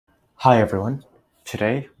Hi everyone.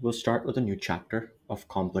 Today we'll start with a new chapter of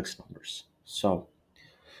complex numbers. So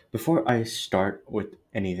before I start with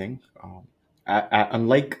anything,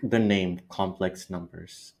 unlike the name complex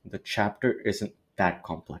numbers, the chapter isn't that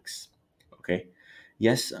complex. Okay.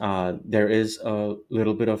 Yes, there is a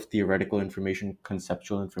little bit of theoretical information,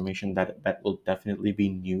 conceptual information that will definitely be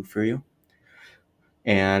new for you,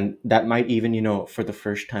 and that might even for the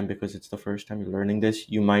first time, because it's the first time you're learning this,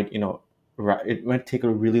 you might it might take a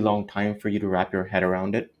really long time for you to wrap your head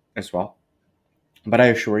around it as well. But I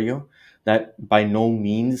assure you that by no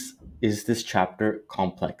means is this chapter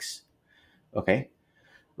complex. Okay,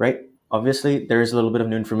 right? Obviously there is a little bit of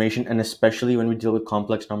new information, and especially when we deal with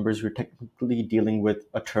complex numbers, we're technically dealing with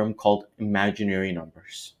a term called imaginary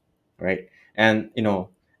numbers, right? And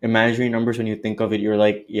imaginary numbers, when you think of it, you're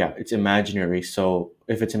like, yeah, it's imaginary, so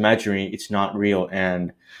if it's imaginary, it's not real.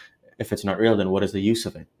 And if it's not real, then what is the use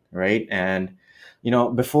of it, right? And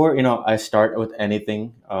before I start with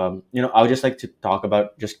anything, I would just like to talk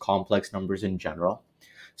about just complex numbers in general.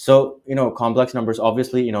 So, complex numbers,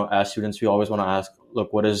 obviously, as students, we always want to ask,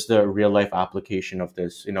 look, what is the real life application of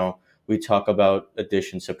this? We talk about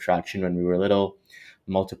addition, subtraction when we were little,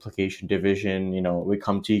 multiplication, division, we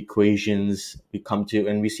come to equations,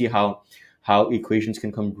 and we see how equations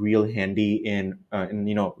can come real handy in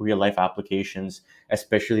real life applications,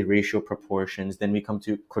 especially ratio proportions. Then we come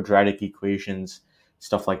to quadratic equations,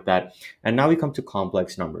 stuff like that. And now we come to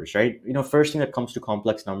complex numbers, right? First thing that comes to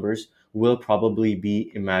complex numbers will probably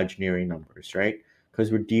be imaginary numbers, right?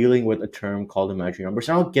 Because we're dealing with a term called imaginary numbers.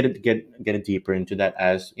 And I'll get it deeper into that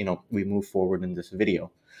as we move forward in this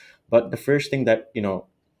video. But the first thing that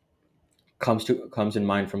comes in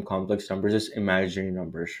mind from complex numbers is imaginary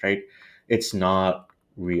numbers, right? It's not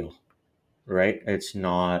real, right? It's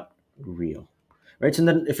not real, right? So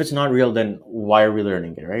then, if it's not real, then why are we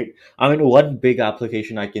learning it, right? I mean, one big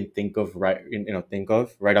application I can think of right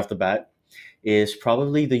off the bat is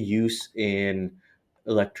probably the use in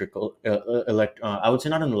I would say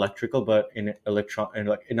not in electrical, but in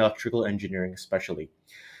electrical engineering especially.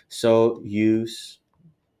 So use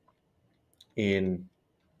in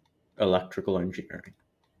electrical engineering.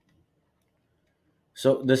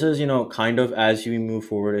 So this is kind of, as you move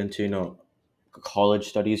forward into college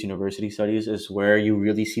studies, university studies, is where you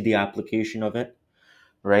really see the application of it,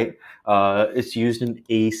 right? It's used in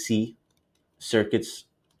AC circuits.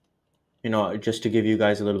 Just to give you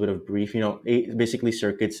guys a little bit of brief, basically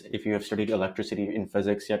circuits, if you have studied electricity in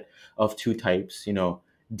physics yet, of two types,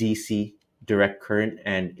 DC, direct current,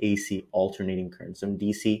 and AC, alternating current. So in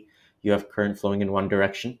DC, you have current flowing in one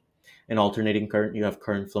direction. In alternating current, you have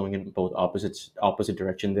current flowing in both opposite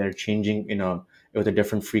direction. They're changing, with a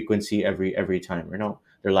different frequency every time.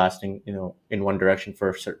 They're lasting, in one direction for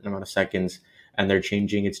a certain amount of seconds, and they're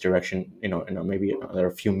changing its direction, maybe there are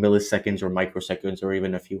a few milliseconds or microseconds or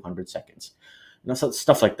even a few hundred seconds, so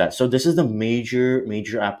stuff like that. So this is the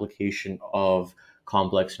major application of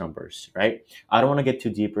complex numbers, right? I don't want to get too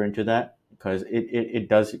deeper into that, because it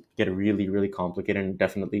does get really complicated, and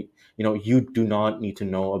definitely, you do not need to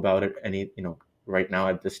know about it right now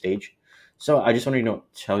at this stage. So I just want to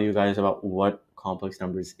tell you guys about what complex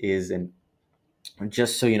numbers is, and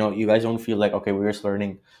just so you guys don't feel like, okay, we're just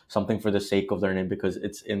learning something for the sake of learning because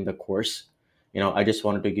it's in the course. I just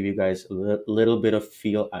wanted to give you guys a little bit of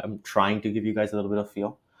feel. I'm trying to give you guys a little bit of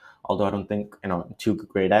feel, although I don't think I'm too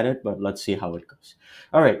great at it, but let's see how it goes.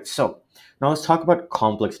 All right, so now let's talk about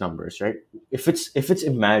complex numbers, right? If it's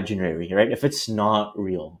imaginary, right? If it's not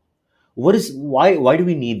real, why do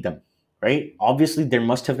we need them, right? Obviously there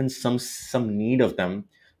must have been some need of them.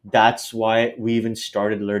 That's why we even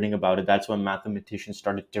started learning about it. That's why mathematicians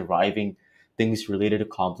started deriving things related to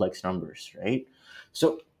complex numbers, right?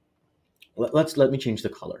 So let me change the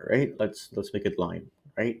color, right? Let's make it lime,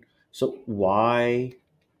 right? So why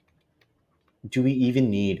do we even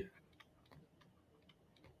need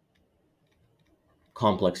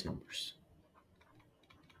complex numbers,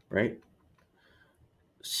 right?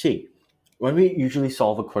 See, when we usually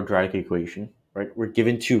solve a quadratic equation, right, we're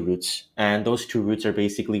given two roots, and those two roots are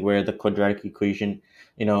basically where the quadratic equation,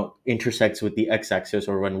 intersects with the x-axis,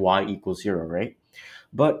 or when y equals 0, right?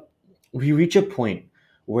 But we reach a point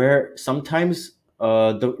where sometimes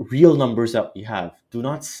the real numbers that we have do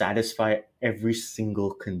not satisfy every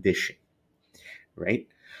single condition, right?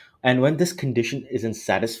 And when this condition isn't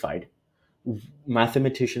satisfied,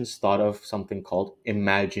 mathematicians thought of something called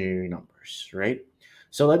imaginary numbers, right?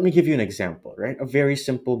 So let me give you an example, right? A very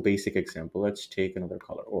simple, basic example. Let's take another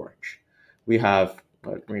color, orange.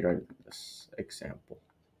 Let me write this example,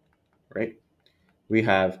 right? We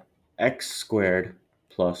have x squared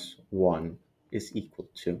plus 1 is equal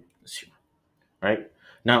to 0, right?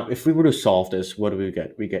 Now, if we were to solve this, what do we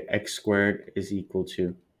get? We get x squared is equal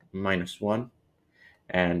to minus 1,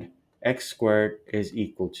 and x squared is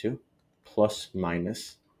equal to plus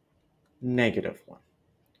minus negative 1.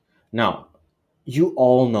 Now, you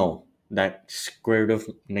all know that square root of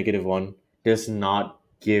negative 1 does not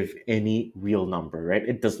give any real number, right?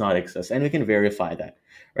 It does not exist. And we can verify that,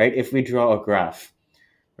 right? If we draw a graph,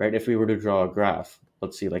 right? If we were to draw a graph,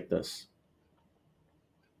 let's see like this,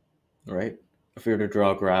 right? If we were to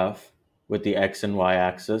draw a graph with the x and y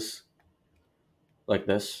axis like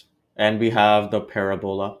this, and we have the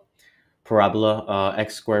parabola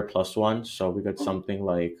x squared plus 1, so we got something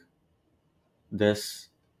like this,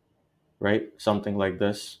 right? Something like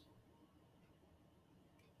this.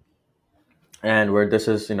 And where this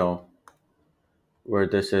is, where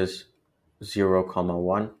this is 0 comma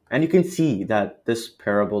 1, and you can see that this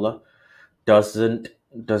parabola does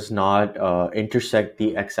not intersect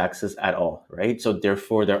the x-axis at all, right? So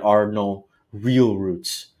therefore there are no real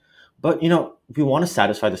roots. But we want to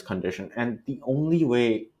satisfy this condition, and the only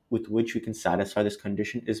way with which we can satisfy this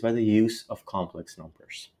condition is by the use of complex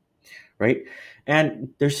numbers, right? And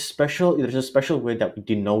there's a special way that we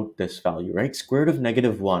denote this value, right? Square root of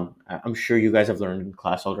negative 1, I'm sure you guys have learned in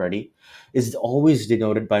class already, is always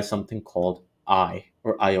denoted by something called I,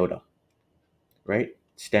 or iota, right? It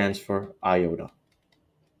stands for iota,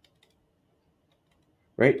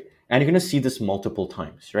 right? And you're going to see this multiple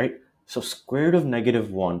times, right? So square root of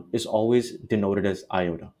negative 1 is always denoted as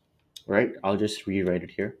iota, right? I'll just rewrite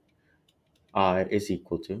it here. I is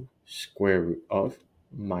equal to square root of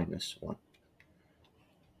minus 1,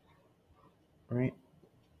 right?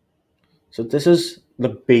 So this is the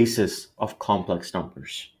basis of complex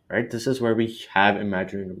numbers, right? This is where we have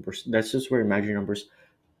imaginary numbers. This is where imaginary numbers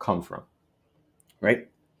come from, right?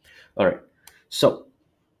 All right. So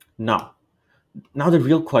now the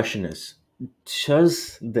real question is,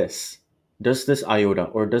 does this iota,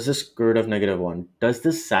 or does this square root of negative 1, does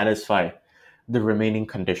this satisfy the remaining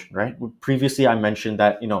condition, right? Previously I mentioned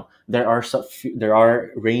that there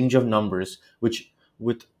are range of numbers which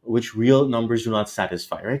real numbers do not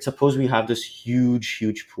satisfy, right? Suppose we have this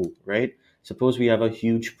huge pool, right? Suppose we have a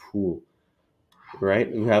huge pool, right?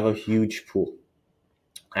 We have a huge pool,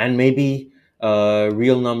 and maybe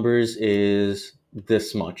real numbers is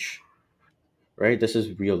this much, right? This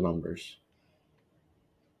is real numbers,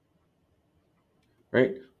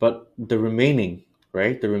 right? But the remaining,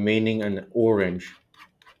 right? The remaining in orange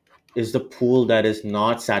is the pool that is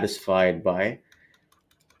not satisfied by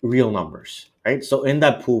real numbers, right? So in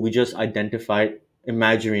that pool, we just identified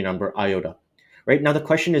imaginary number iota, right? Now the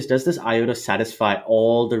question is, does this iota satisfy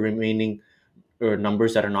all the remaining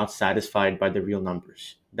numbers that are not satisfied by the real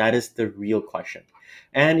numbers? That is the real question.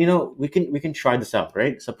 And we can try this out,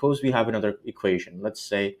 right? Suppose we have another equation. Let's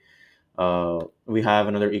say we have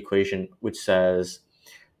another equation which says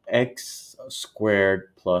x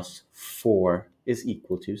squared plus 4 is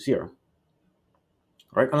equal to 0.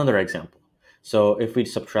 Right, another example. So if we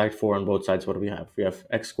subtract 4 on both sides, what do we have? We have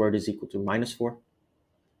x squared is equal to minus 4,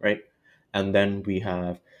 right? And then we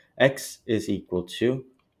have x is equal to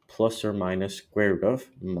plus or minus square root of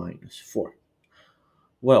minus 4.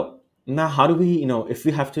 Well, now how do we, if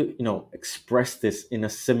we have to, express this in a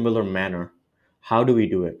similar manner, how do we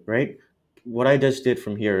do it, right? What I just did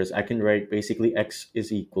from here is I can write basically x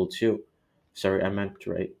is equal to, sorry, I meant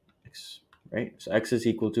to write x, right? So x is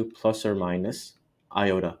equal to plus or minus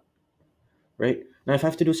iota, right? Now if I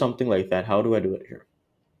have to do something like that, how do I do it here?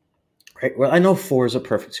 Right? Well, I know 4 is a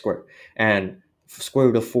perfect square, and square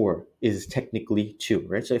root of 4 is technically 2,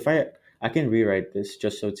 right? So if I can rewrite this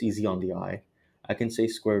just so it's easy on the eye. I can say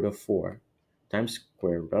square root of 4 times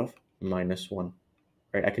square root of minus 1,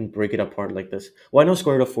 right? I can break it apart like this. Well, I know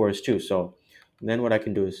square root of 4 is 2, so then what I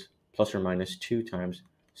can do is plus or minus 2 times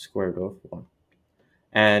square root of 1.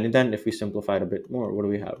 And then if we simplify it a bit more, what do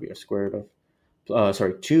we have? We have square root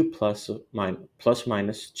of 2 plus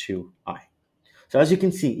minus 2i. So as you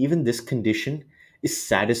can see, even this condition is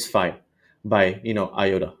satisfied by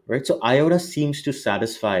iota, right? So iota seems to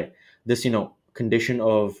satisfy this condition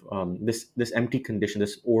of this empty condition,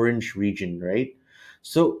 this orange region, right?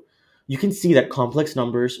 So you can see that complex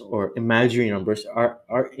numbers or imaginary numbers are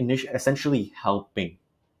essentially helping.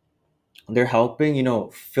 They're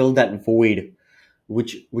helping fill that void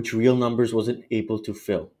which real numbers wasn't able to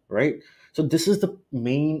fill, right? So this is the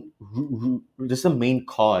main this is the main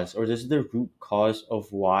cause, or this is the root cause of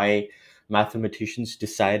why mathematicians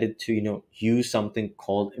decided to use something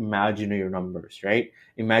called imaginary numbers, right?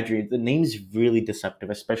 Imaginary, the name is really deceptive,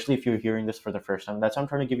 especially if you're hearing this for the first time. That's why I'm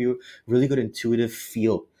trying to give you a really good intuitive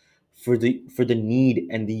feel for the need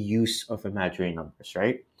and the use of imaginary numbers,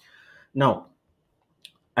 right? Now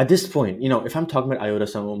At this point, if I'm talking about iota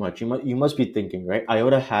so much, you must be thinking, right?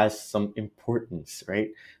 Iota has some importance,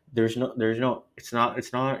 right? There's no, it's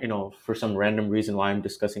not, for some random reason why I'm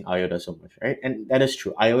discussing iota so much, right? And that is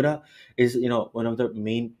true. Iota is, one of the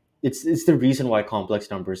main. It's the reason why complex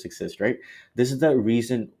numbers exist, right? This is the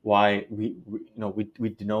reason why we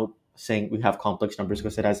denote saying we have complex numbers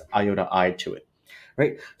because it has iota I to it,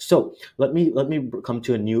 right? So let me come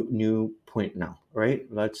to a new point now, right?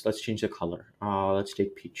 Let's change the color. Let's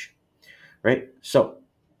take peach, right? So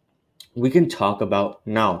we can talk about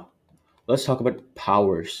now. Let's talk about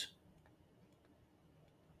powers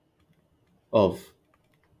of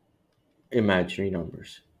imaginary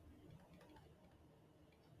numbers,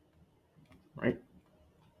 right?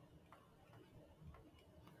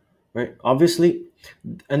 Right. Obviously,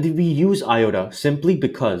 and we use iota simply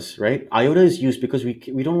because, right? Iota is used because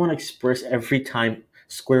we don't want to express every time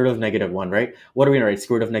square root of -1, right? What are we gonna write?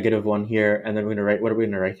 Square root of -1 here, and then we're gonna write, what are we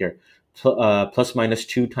gonna write here? Plus minus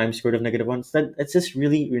 2 times square root of -1. So that it's just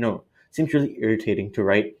really, seems really irritating to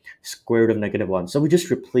write square root of -1. So we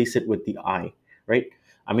just replace it with the I, right?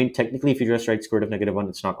 I mean, technically, if you just write square root of -1,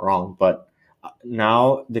 it's not wrong, but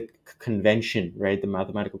now the convention, right? The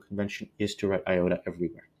mathematical convention is to write iota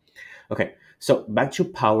everywhere. Okay, so back to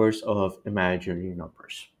powers of imaginary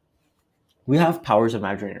numbers. We have powers of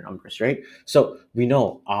imaginary numbers, right? So we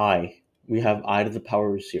have I to the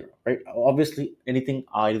power of 0, right? Obviously, anything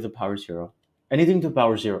I to the power 0, anything to the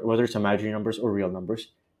power 0, whether it's imaginary numbers or real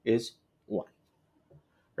numbers, is 1,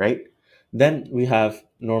 right? Then we have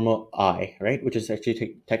normal I, right? Which is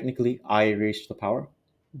actually technically I raised to the power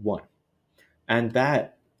 1. And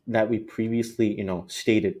that we previously,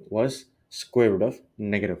 stated was square root of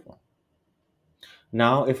 -1.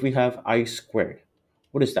 Now, if we have I squared,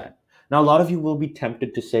 what is that? Now, a lot of you will be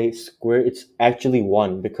tempted to say square, it's actually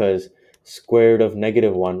 1 because square root of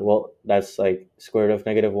 -1, well, that's like square root of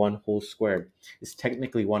 -1 whole squared. It's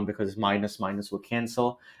technically 1 because minus minus will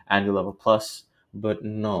cancel and you'll have a plus, but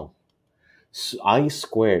no. I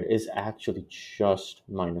squared is actually just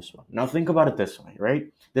 -1. Now, think about it this way,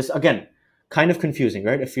 right? This, again, kind of confusing,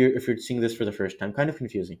 right? If you're seeing this for the first time, kind of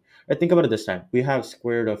confusing. Right? Think about it this time. We have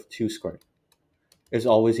square root of 2 squared is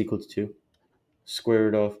always equal to 2.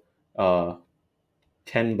 Square root of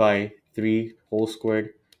 10 by 3 whole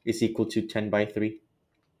squared is equal to 10 by 3,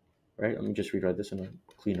 right? Let me just rewrite this in a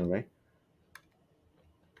cleaner way.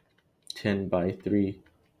 10 by 3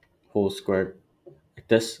 whole squared.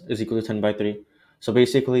 This is equal to 10 by 3. So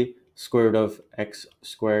basically, square root of x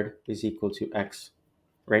squared is equal to x,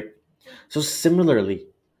 right? So similarly,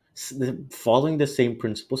 following the same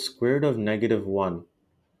principle, square root of -1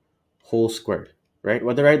 whole squared, right?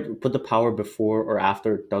 Whether I put the power before or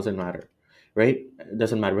after doesn't matter, right? It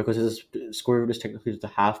doesn't matter because this square root is technically just the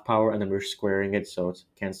half power and then we're squaring it, so it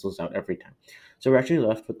cancels out every time. So we're actually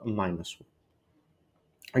left with a -1.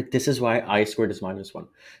 Right? This is why I squared is -1.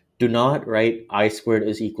 Do not write I squared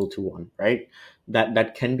is equal to 1, right?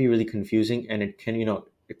 That can be really confusing, and it can,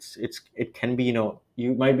 it can be,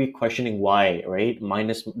 you might be questioning why, right?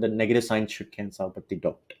 Minus the negative signs should cancel out, but they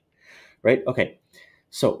don't, right? Okay.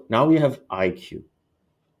 So now we have I cube.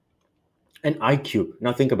 And I cube.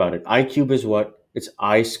 Now think about it. I cube is what? It's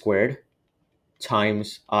I squared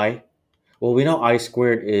times I. Well, we know I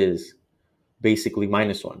squared is basically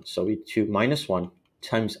 -1. So we do -1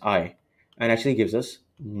 times I. And actually gives us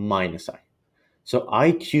minus I. So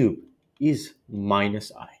I cube is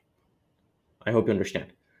minus I. I hope you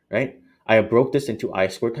understand, right? I broke this into I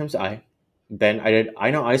squared times I. Then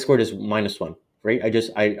I know I squared is -1, right?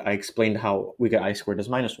 I explained how we get I squared as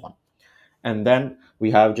 -1. And then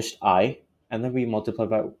we have just I, and then we multiply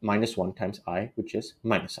by -1 times I, which is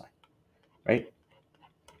minus I, right?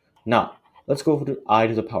 Now, let's go over to I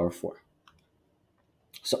to the power 4.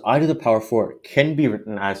 So I to the power 4 can be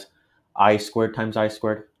written as I squared times I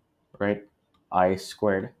squared, right? I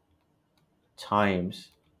squared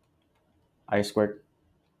times I squared.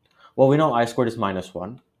 Well, we know I squared is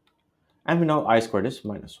 -1, and we know I squared is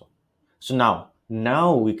 -1. So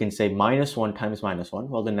now we can say -1 times -1.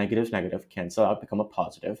 Well, the negatives cancel out, become a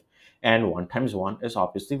positive, and 1 times 1 is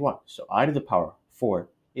obviously 1. So I to the power 4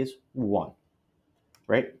 is 1,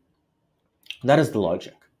 right? That is the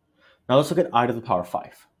logic. Now let's look at I to the power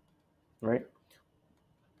 5, right?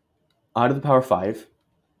 I to the power 5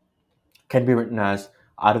 can be written as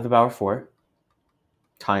I to the power 4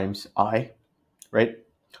 times I, right?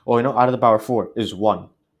 Well, we know I to the power 4 is 1,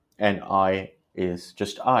 and I is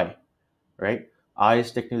just I, right? I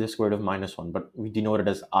is technically the square root of -1, but we denote it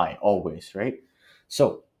as I always, right?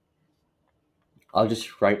 So I'll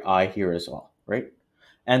just write I here as well, right?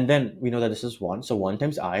 And then we know that this is 1, so 1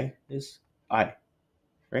 times I is I.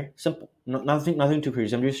 right? Simple. Nothing too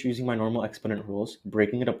crazy. I'm just using my normal exponent rules,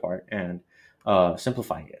 breaking it apart and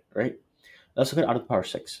simplifying it, right? Let's look at I to the power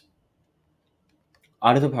 6.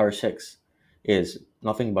 I to the power 6 is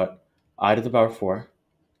nothing but I to the power 4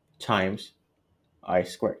 times I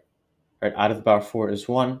squared, right? I to the power 4 is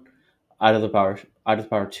 1. I to the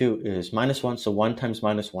power 2 is minus 1. So 1 times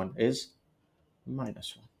minus 1 is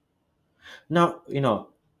minus 1. Now,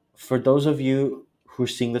 for those of you who are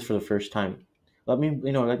seeing this for the first time, let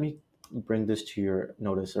me bring this to your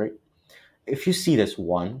notice, right? If you see this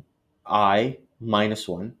 1, I minus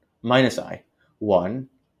 1, minus I, 1,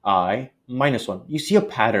 I minus 1, you see a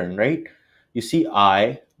pattern, right? You see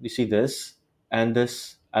this and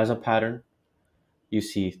this as a pattern. You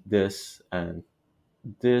see this and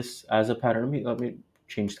this as a pattern. Let me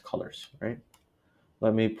change the colors, right?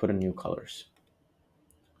 Let me put in new colors.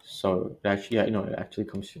 So actually,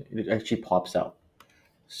 it actually pops out.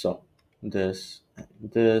 So this and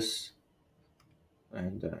this,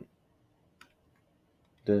 and then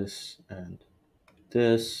this and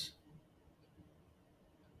this,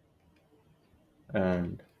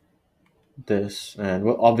 and this, and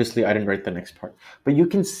well, obviously I didn't write the next part, but you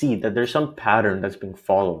can see that there's some pattern that's being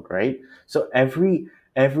followed, right? So at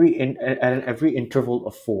every interval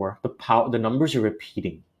of 4, the numbers are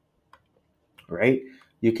repeating, right?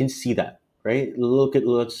 You can see that, right?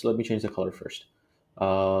 Let me change the color first.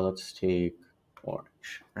 Let's take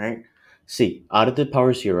orange, right? See, out of the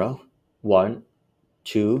power 0, 1,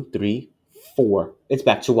 2, 3, 4. It's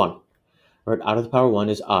back to 1. Right? Out of the power 1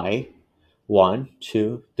 is I. 1,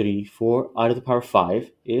 2, 3, 4. Out of the power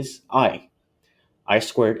 5 is I. I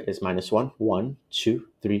squared is minus 1. 1, 2,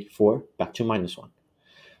 3, 4. Back to minus 1.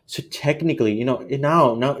 So technically, now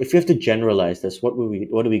if you have to generalize this, what do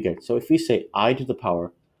we get? So if we say I to the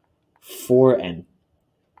power 4n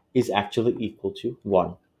is actually equal to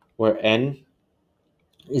 1, where n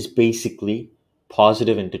is basically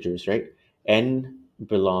positive integers, right? N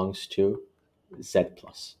belongs to z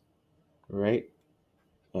plus, right?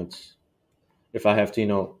 If I have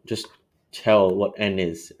to, just tell what n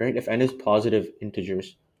is, right? If n is positive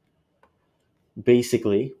integers,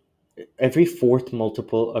 basically every fourth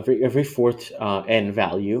n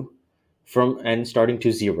value from n starting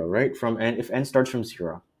to 0, right? If n starts from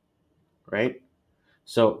 0, right?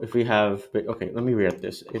 So if we have, okay, let me read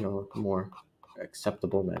this in a more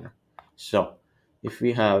acceptable manner. So if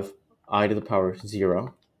we have I to the power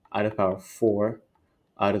 0, I to the power 4,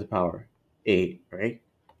 I to the power 8, right?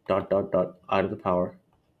 Dot, dot, dot, I to the power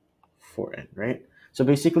 4n, right? So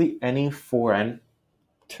basically any 4n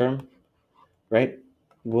term, right,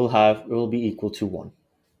 will be equal to 1,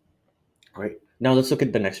 right? Now let's look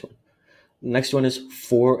at the next one. The next one is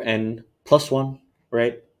 4n plus 1,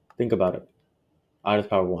 right? Think about it. I to the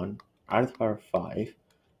power 1, I to the power 5,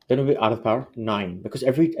 then it'll be I to the power 9, because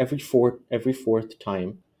every fourth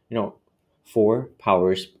time, 4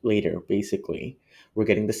 powers later, basically, we're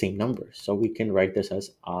getting the same number. So we can write this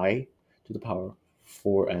as I to the power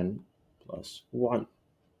 4n plus 1,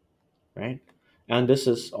 right? And this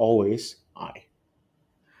is always I,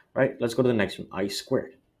 right? Let's go to the next one, I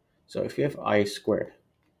squared. So if we have I squared,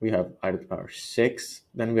 we have I to the power 6,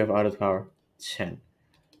 then we have I to the power 10.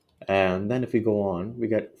 And then if we go on, we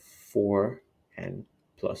get 4n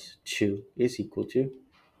plus 2 is equal to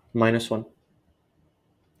minus 1,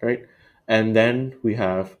 right? And then we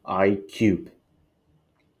have I cubed.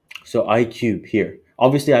 So I cube here.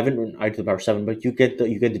 Obviously, I haven't written I to the power 7, but you get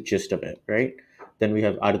the gist of it, right? Then we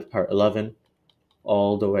have I to the power 11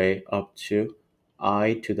 all the way up to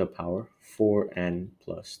I to the power 4n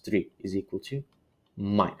plus 3 is equal to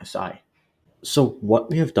minus I. So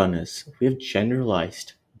what we have done is we have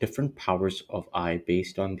generalized different powers of I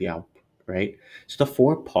based on the output, right? So the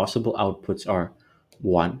 4 possible outputs are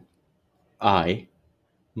 1, I,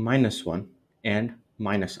 minus 1, and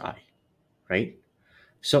minus I, right?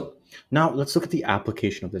 So now let's look at the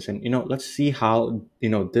application of this, and let's see how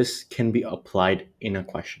this can be applied in a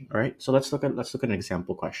question. All right, so let's look at an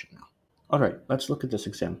example question now. All right, let's look at this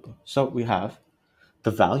example. So we have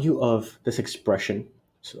the value of this expression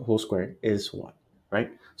whole squared is 1,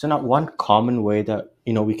 right? So now one common way that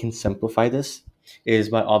we can simplify this is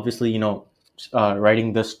by obviously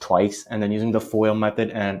writing this twice and then using the FOIL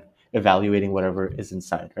method and evaluating whatever is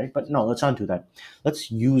inside, right? But no, let's not do that. Let's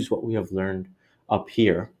use what we have learned up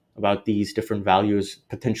here about these different values,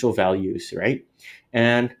 potential values, right?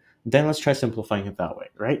 And then let's try simplifying it that way,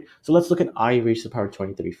 right? So let's look at I raised to the power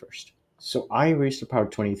 23 first. So I raised to the power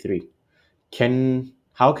 23.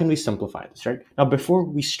 How can we simplify this, right? Now, before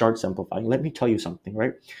we start simplifying, let me tell you something,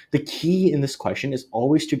 right? The key in this question is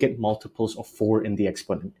always to get multiples of 4 in the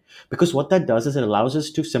exponent, because what that does is it allows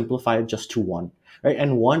us to simplify it just to 1. right?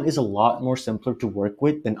 And 1 is a lot more simpler to work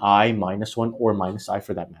with than I minus 1 or minus I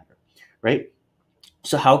for that matter, right?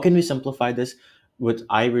 So how can we simplify this with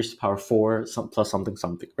I raised to the power 4 plus something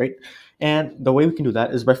something, right? And the way we can do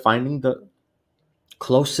that is by finding the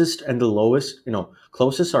closest and the lowest,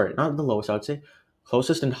 closest, sorry, not the lowest, I would say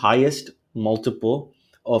closest and highest multiple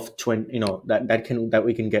of 20, that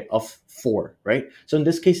we can get of 4, right? So in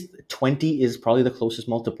this case, 20 is probably the closest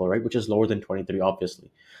multiple, right? Which is lower than 23,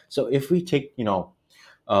 obviously. So if we take,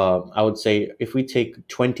 I would say if we take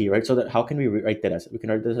 20, right? So that how can we write that as? We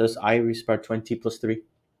can write this as I raised to the power 20 plus 3,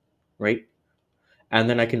 right? And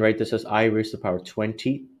then I can write this as I raised to the power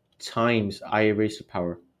 20 times I raised to the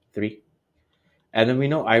power 3. And then we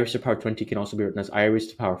know I raised to the power 20 can also be written as I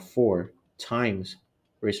raised to the power 4 times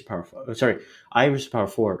raised to the power 4. Sorry, I raised to the power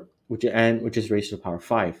 4, which is raised to the power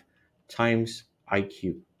 5 times I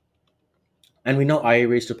cubed. And we know I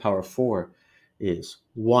raised to the power 4 is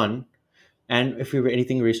 1. And if we were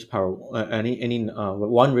anything raised to the power,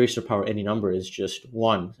 1 raised to the power any number is just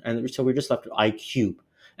 1. And so we're just left with I cube.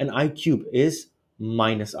 And I cube is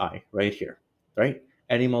minus I right here, right?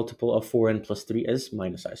 Any multiple of 4n plus 3 is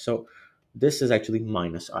minus I. So this is actually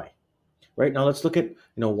minus I, right? Now let's look at,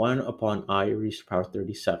 1 upon I raised to the power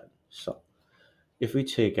 37. So if we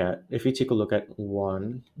take a look at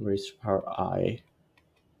 1 raised to the power I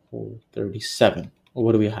whole 37,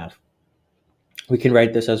 what do we have? We can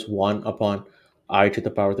write this as 1 upon I to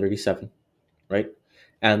the power 37, right?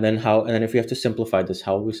 And then if we have to simplify this,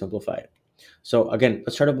 how will we simplify it? So again,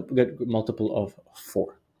 let's try to get a multiple of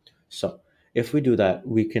 4. So if we do that,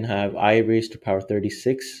 we can have I raised to the power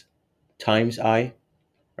 36 times I,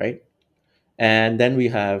 right? And then we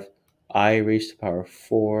have I raised to the power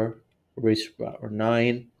 4 raised to the power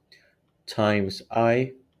 9 times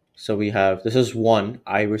I. So we have, this is 1,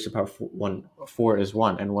 I raised to the power 4 is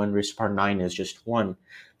 1, and 1 raised to the power 9 is just 1.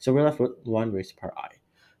 So we're left with 1 raised to the power I.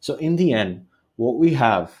 So in the end, what we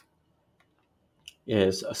have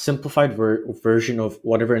is a simplified version of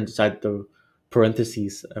whatever inside the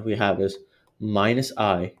parentheses we have is minus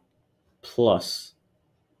I plus,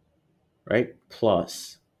 right,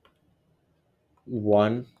 plus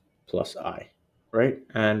 1 plus I, right?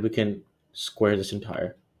 And we can square this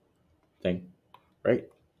entire thing, right?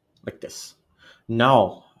 Like this.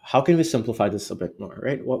 Now, how can we simplify this a bit more,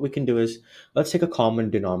 right? What we can do is, let's take a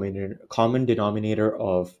common denominator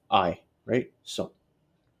of I, right? So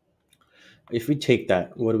if we take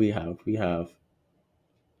that, what do we have? We have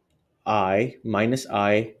I minus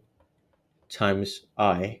I times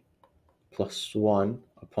I plus 1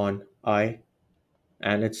 upon I,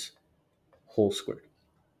 and it's whole squared,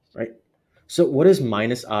 right? So what is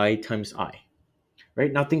minus I times I,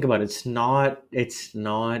 right? Now think about it. It's not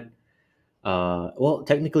well,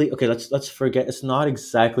 technically, okay, let's forget, it's not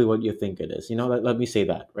exactly what you think it is. Let me say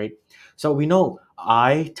that, right? So we know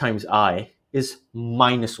I times I is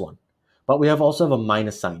minus 1, but we also have a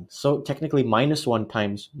minus sign. So technically minus 1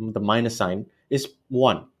 times the minus sign is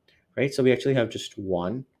 1, right? So we actually have just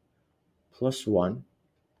 1 plus 1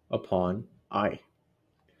 upon I.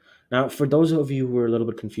 Now, for those of you who are a little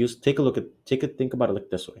bit confused, think about it like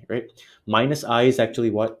this way, right? Minus I is actually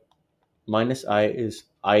what? Minus I is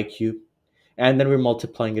I cubed, and then we're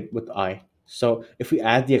multiplying it with I. So if we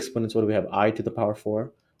add the exponents, what do we have? I to the power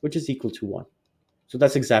 4, which is equal to 1. So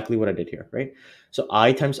that's exactly what I did here, right? So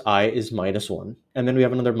I times I is minus 1, and then we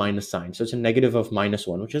have another minus sign. So it's a negative of minus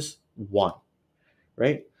 1, which is 1,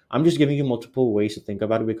 right? I'm just giving you multiple ways to think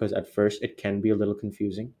about it because at first it can be a little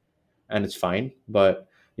confusing, and it's fine. But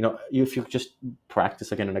if you just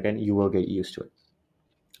practice again and again, you will get used to it.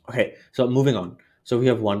 Okay, so moving on. So we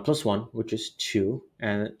have 1 plus 1, which is 2,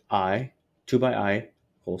 and 2 by I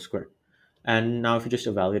whole squared. And now if you just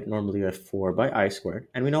evaluate it, normally you have 4 by I squared.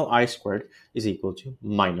 And we know I squared is equal to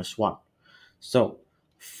minus 1. So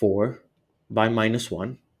 4 by minus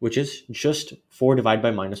 1, which is just 4 divided by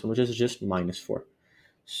minus 1, which is just minus 4.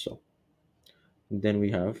 So then we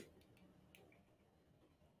have,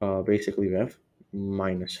 basically we have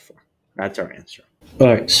minus 4. That's our answer. All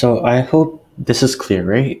right, so I hope this is clear,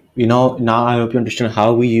 right? Now I hope you understand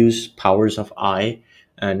how we use powers of I,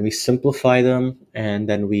 and we simplify them, and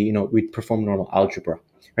then we perform normal algebra,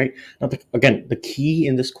 right? Now, again, the key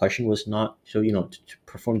in this question was not to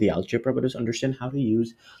perform the algebra, but is understand how to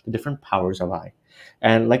use the different powers of I.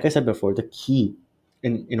 And like I said before, the key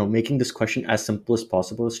in making this question as simple as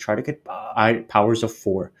possible is try to get I powers of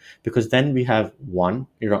 4, because then we have 1,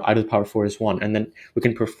 I to the power 4 is 1, and then we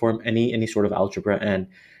can perform any sort of algebra, and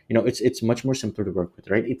it's much more simpler to work with,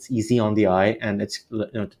 right? It's easy on the eye, and it's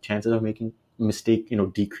the chances of making a mistake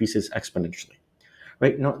decreases exponentially,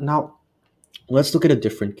 right? Now let's look at a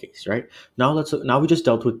different case, right? Now we just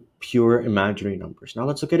dealt with pure imaginary numbers. Now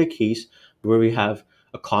let's look at a case where we have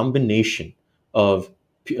a combination of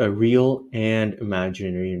real and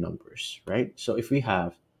imaginary numbers, right? So if we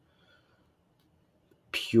have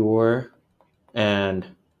pure and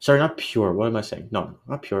sorry, not pure. What am I saying? No,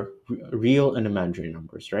 not pure. Real and imaginary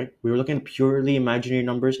numbers, right? We were looking at purely imaginary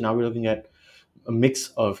numbers. Now we're looking at a mix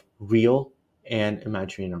of real and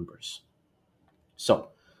imaginary numbers. So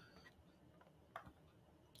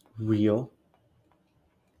real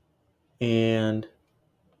and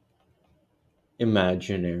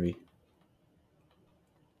imaginary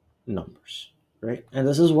numbers, right? And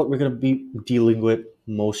this is what we're going to be dealing with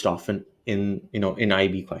most often in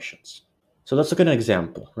IB questions. So let's look at an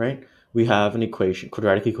example, right? We have an equation,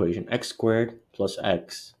 quadratic equation, x squared plus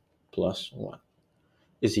x plus 1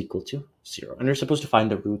 is equal to 0. And you're supposed to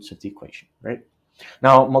find the roots of the equation, right?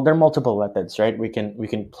 Now, there are multiple methods, right? We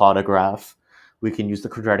can plot a graph. We can use the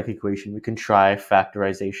quadratic equation. We can try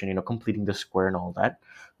factorization, completing the square and all that.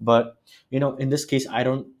 But, in this case, we're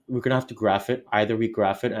going to have to graph it. Either we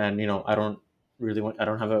graph it and, I don't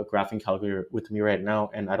have a graphing calculator with me right now,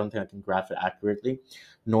 and I don't think I can graph it accurately,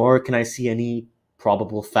 nor can I see any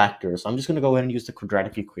probable factors. So I'm just going to go ahead and use the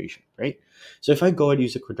quadratic equation, right? So if I go ahead and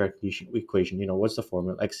use the quadratic equation, what's the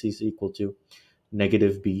formula? X is equal to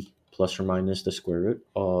negative b plus or minus the square root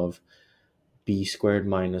of b squared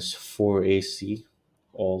minus 4ac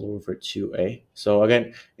all over 2a. So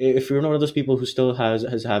again, if you're one of those people who still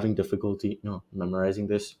has having difficulty memorizing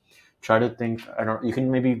this, try to think. You can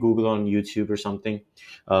maybe Google on YouTube or something.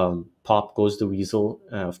 Pop goes the weasel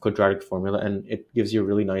of quadratic formula, and it gives you a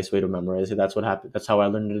really nice way to memorize it. That's what happened. That's how I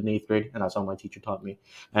learned it in 8th grade, and that's how my teacher taught me.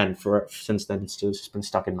 And since then, it's just been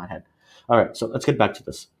stuck in my head. All right, so let's get back to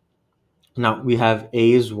this. Now we have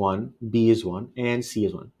A is 1, B is 1, and C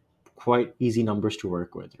is 1. Quite easy numbers to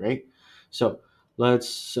work with, right? So let's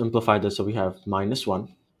simplify this. So we have minus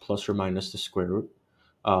 1 plus or minus the square root.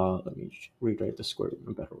 Let me rewrite the square root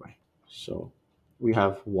in a better way. So we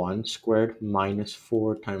have 1 squared minus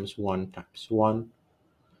 4 times 1 times 1.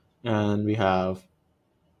 And we have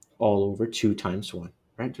all over 2 times 1,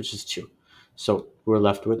 right? Which is 2. So we're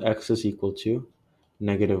left with x is equal to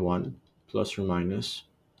negative 1 plus or minus,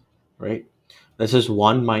 right? This is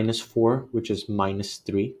 1 minus 4, which is minus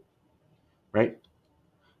 3, right?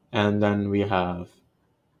 And then we have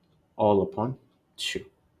all upon 2,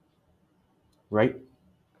 right?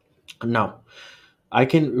 Now, I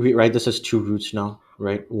can rewrite this as 2 roots now,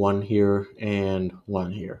 right? 1 here and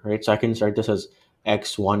 1 here, right? So I can start this as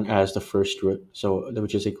x1 as the first root, so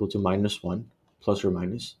which is equal to minus 1 plus or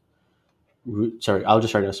minus root. Sorry, I'll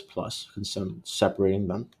just write it as plus since I'm separating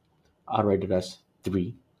them. I'll write it as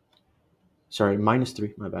 3. Sorry, minus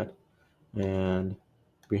 3, my bad. And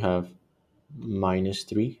we have minus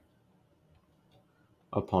 3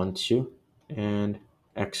 upon 2, and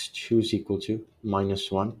x2 is equal to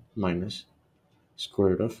minus 1 minus square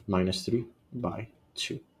root of minus 3 by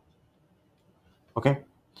 2. Okay,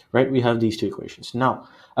 right? We have these two equations. Now,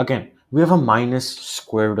 again, we have a minus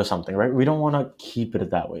square root of something, right? We don't want to keep it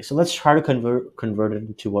that way. So let's try to convert it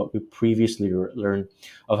into what we previously learned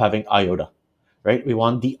of having iota, right? We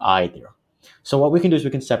want the I there. So what we can do is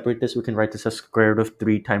we can separate this. We can write this as square root of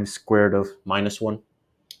 3 times square root of minus 1,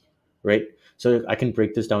 right? So I can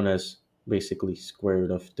break this down as basically square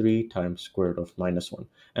root of 3 times square root of minus 1.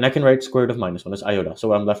 And I can write square root of minus 1 as iota.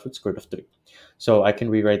 So I'm left with square root of 3. So I can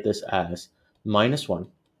rewrite this as minus 1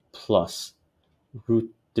 plus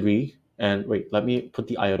root 3. And wait, let me put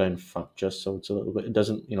the iota in front just so it's a little bit, it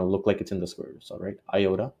doesn't look like it's in the square root. So right,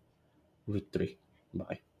 iota root 3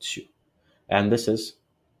 by 2. And this is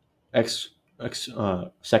x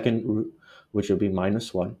second root, which will be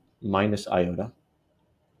minus 1 minus iota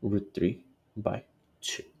root 3 by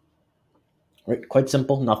 2. Right, quite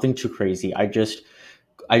simple, nothing too crazy. I just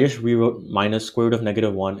rewrote minus square root of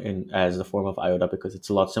negative 1 in as the form of iota because it's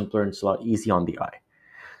a lot simpler and it's a lot easy on the eye.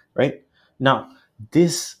 Right? Now,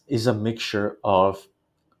 this is a mixture of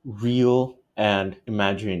real and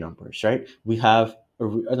imaginary numbers, right? We have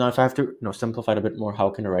now if I have to simplify it a bit more, how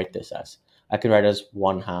can I write this as? I can write as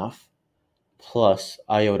 1/2 plus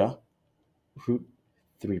iota root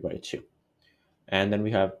 3 by 2. And then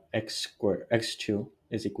we have x2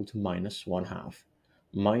 is equal to minus 1/2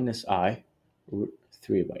 minus I root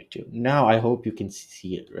 3 by 2. Now I hope you can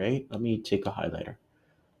see it, right? Let me take a highlighter.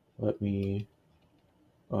 Let me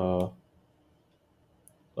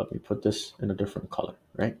put this in a different color,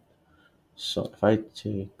 right? So if I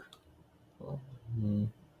take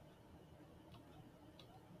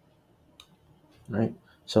right,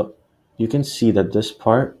 so you can see that this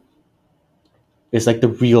part is like the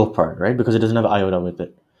real part, right? Because it doesn't have iota with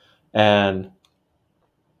it. And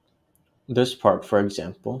this part, for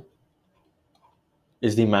example,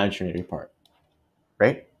 is the imaginary part,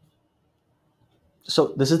 right?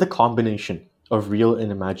 So this is the combination of real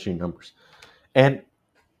and imaginary numbers. And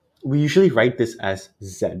we usually write this as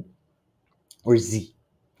Z or Z,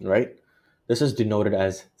 right? This is denoted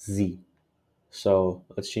as Z. So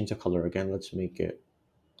let's change the color again. Let's make it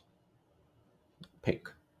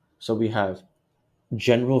pink. So we have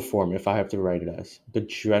general form, if I have to write it as, the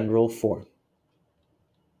general form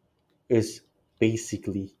is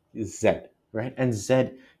basically Z, right? And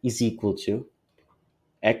Z is equal to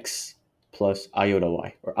X plus iota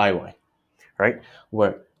Y or IY, right?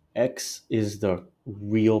 Where X is the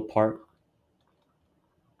real part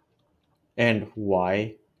and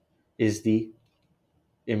Y is the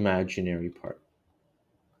imaginary part,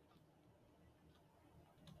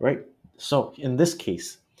 right? So in this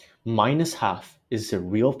case, minus half is the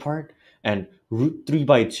real part and root 3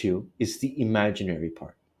 by 2 is the imaginary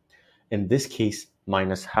part. In this case,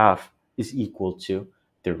 minus half is equal to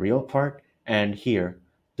the real part, and here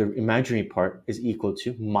the imaginary part is equal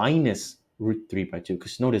to minus root 3 by 2.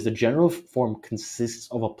 Because notice the general form consists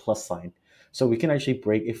of a plus sign. So we can actually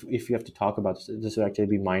break, if you have to talk about this would actually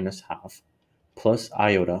be minus half plus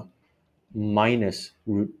iota minus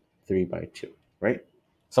root 3 by 2, right?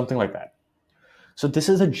 Something like that. So this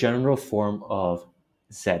is a general form of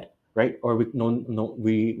Z, right? Or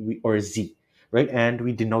we or Z, right? And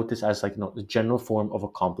we denote this as like the general form of a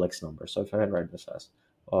complex number. So if I write this as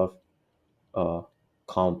of a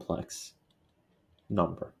complex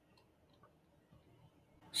number.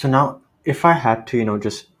 So now if I had to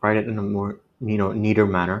just write it in a more neater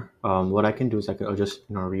manner, what I can do is I'll just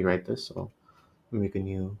rewrite this. So make a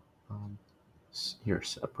new here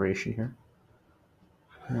separation here,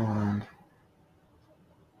 and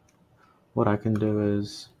what I can do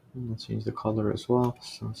is let's change the color as well.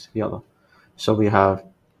 So it's yellow. So we have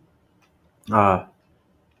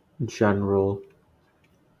general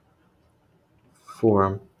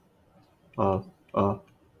form of a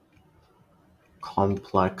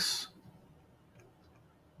complex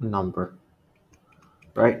number,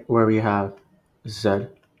 right? Where we have Z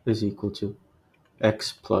is equal to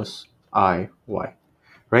X plus I Y,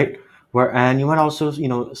 right? And you might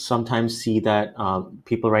also sometimes see that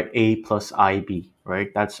people write A plus IB,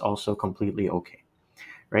 right? That's also completely okay,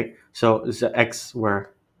 right? So it's the X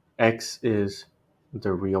where X is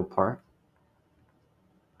the real part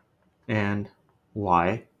and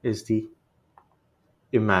Y is the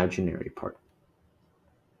imaginary part,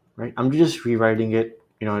 right? I'm just rewriting it.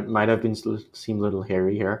 It might have seem a little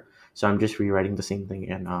hairy here, so I'm just rewriting the same thing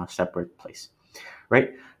in a separate place,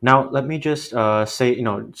 right? Now let me just say,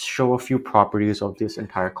 show a few properties of this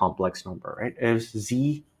entire complex number, right? If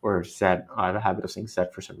Z or Z, I have a habit of saying Z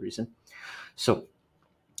for some reason. So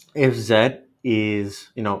if Z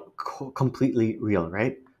is, completely real,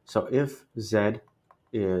 right? So if Z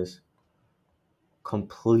is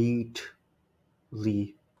completely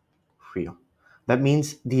real, that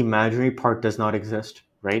means the imaginary part does not exist,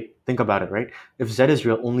 right? Think about it, right? If Z is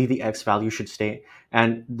real, only the X value should stay,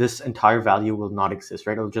 and this entire value will not exist,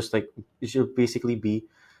 right? It should basically be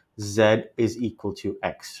Z is equal to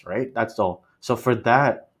X, right? That's all. So for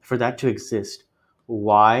that to exist,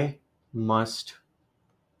 Y must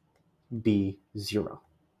be 0,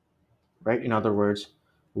 right? In other words,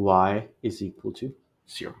 Y is equal to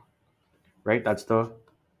 0, right? That's the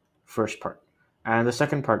first part. And the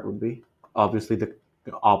second part would be obviously the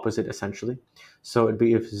opposite essentially. So it'd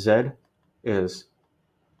be if Z is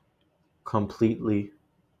completely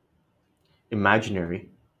imaginary,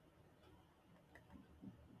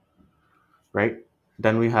 right?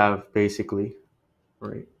 Then we have basically,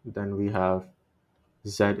 right? Then we have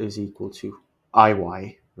Z is equal to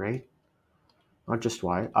IY, right? Not just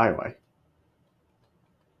Y, IY.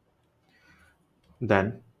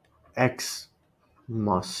 Then X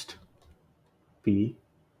must be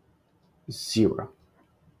 0.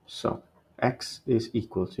 So X is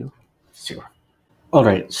equal to 0. All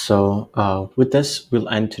right, so with this, we'll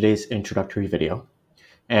end today's introductory video.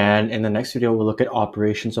 And in the next video, we'll look at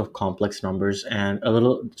operations of complex numbers and a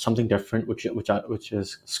little something different, which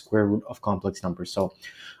is square root of complex numbers. So,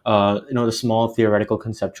 the small theoretical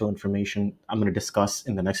conceptual information I'm going to discuss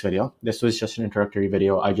in the next video. This was just an introductory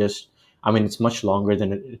video. It's much longer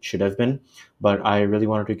than it should have been, but I really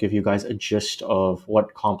wanted to give you guys a gist of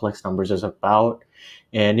what complex numbers is about.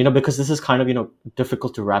 And, because this is kind of,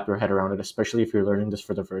 difficult to wrap your head around it, especially if you're learning this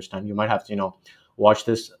for the first time. You might have to, watch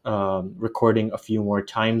this recording a few more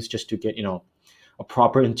times just to get, a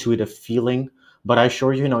proper intuitive feeling. But I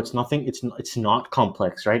assure you, it's not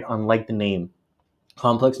complex, right? Unlike the name,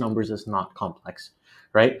 complex numbers is not complex,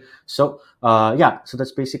 right? So yeah, so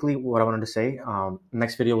that's basically what I wanted to say.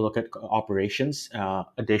 Next video we'll look at operations,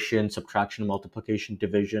 addition, subtraction, multiplication,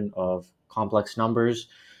 division of complex numbers,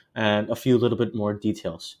 and a few little bit more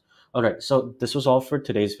details. All right, so this was all for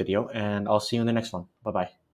today's video, and I'll see you in the next one. Bye bye.